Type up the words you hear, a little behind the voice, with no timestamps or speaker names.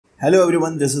Hello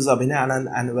everyone, this is Abhinay Anand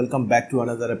and welcome back to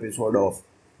another episode of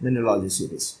Mineralogy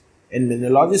series. In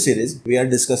Mineralogy series, we are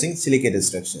discussing silicate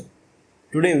structure.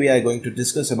 Today we are going to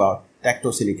discuss about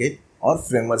tectosilicate or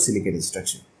framework silicate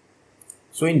structure.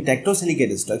 So in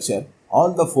tectosilicate structure,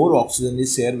 all the 4 oxygen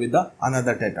is shared with the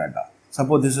another tetrahedra.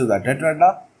 Suppose this is the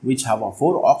tetrahedra which have a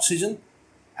 4 oxygen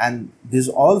and this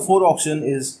all 4 oxygen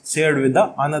is shared with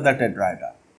the another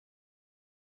tetrahedra.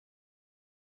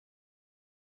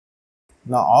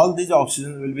 Now all these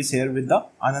oxygen will be shared with the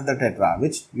another tetra,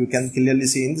 which you can clearly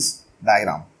see in this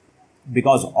diagram.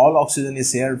 Because all oxygen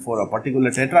is shared for a particular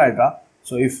tetrahedra,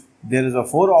 so if there is a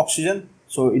 4 oxygen,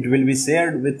 so it will be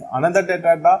shared with another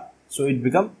tetrahedra, so it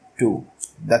become 2.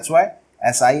 That's why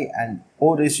Si and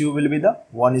O ratio will be the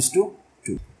 1:2.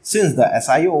 Since the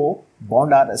SiO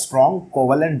bond are a strong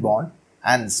covalent bond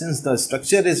and since the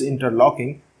structure is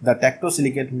interlocking, the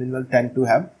tectosilicate mineral tend to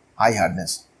have high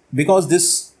hardness. Because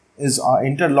this is an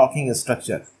interlocking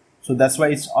structure, so that's why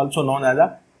it's also known as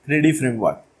a 3D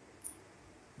framework.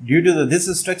 Due to this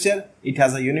structure, it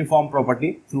has a uniform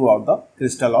property throughout the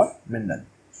crystal or mineral.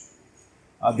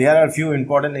 There are a few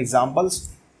important examples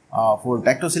for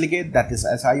tectosilicate, that is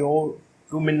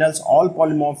SiO2 minerals. All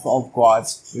polymorphs of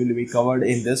quartz will be covered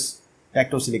in this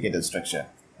tectosilicate structure.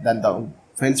 Then the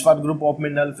feldspar group of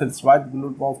mineral, feldspar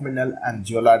group of mineral and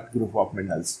zeolite group of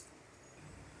minerals.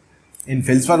 In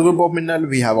feldspar group of mineral,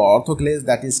 we have orthoclase,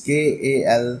 that is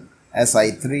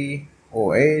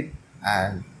KAlSi3O8,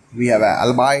 and we have a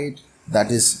albite,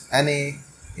 that is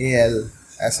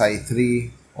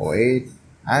NaAlSi3O8,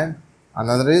 and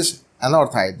another is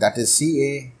anorthite, that is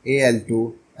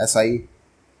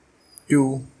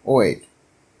CaAl2Si2O8.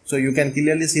 So you can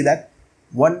clearly see that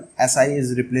one Si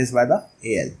is replaced by the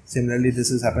Al. Similarly, this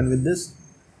has happened with this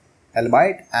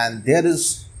albite, and there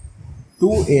is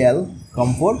 2 Al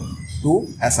come for 2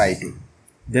 Si2.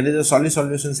 There is a solid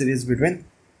solution series between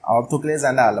orthoclase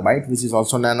and albite, which is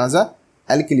also known as a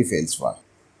alkali feldspar.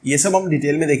 ये सब हम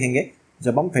detail में देखेंगे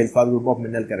जब हम feldspar group of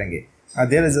mineral करेंगे.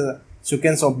 There is a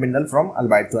sequence of mineral from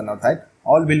albite to anorthite.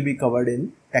 All will be covered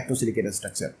in tectosilicate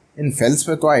structure. In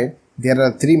feldspathoid, there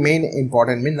are 3 main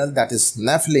important minerals, that is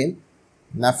naphthalene.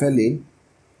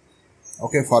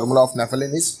 Okay, formula of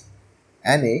naphthalene is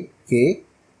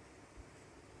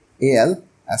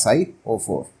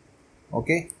NaKAlSiO4.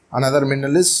 Okay, another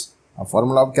mineral is a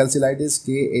formula of calcilite is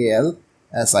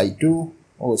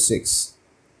KAlSi2O6,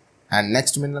 and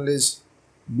next mineral is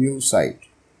leucite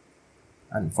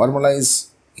and formula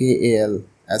is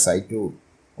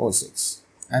KAlSi2O6,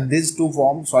 and these two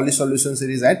form solid solution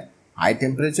series at high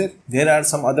temperature. There are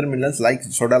some other minerals like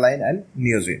sodaline and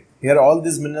neogen. Here all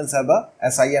these minerals have a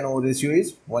Si and O ratio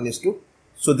is 1:2.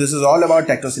 So this is all about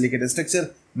tectosilicate structure.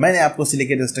 मैंने आपको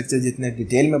silicate structure जितने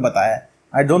detail में बताया,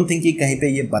 I don't think कि कहीं पे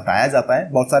ये बताया जाता है.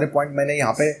 बहुत सारे पॉइंट मैंने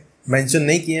यहाँ पे मेंशन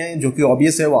नहीं किए हैं जो कि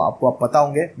ऑब्वियस है, वो आपको आप पता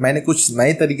होंगे. मैंने कुछ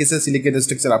नए तरीके से सिलिकेट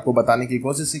स्ट्रक्चर आपको बताने की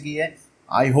कोशिश की है.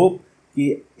 आई होप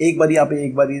कि एक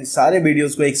बारी सारे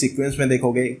वीडियोस को एक सीक्वेंस में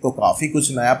देखोगे तो काफ़ी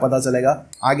कुछ नया पता चलेगा.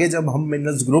 आगे जब हम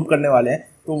मिनरल्स ग्रुप करने वाले हैं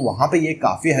तो वहाँ पे ये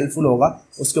काफ़ी हेल्पफुल होगा.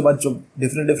 उसके बाद जो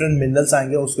डिफरेंट मिनरल्स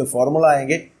आएंगे, उसके फॉर्मूला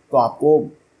आएंगे, तो आपको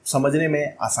समझने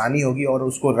में आसानी होगी और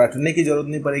उसको रटने की जरूरत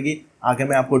नहीं पड़ेगी. आगे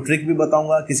मैं आपको ट्रिक भी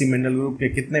बताऊंगा किसी मिनरल ग्रुप के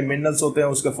कितने मिनरल्स होते हैं,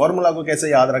 उसके फॉर्मूला को कैसे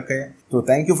याद रखें. तो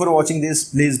thank you for watching this.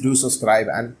 Please do subscribe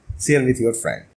and share with your friend.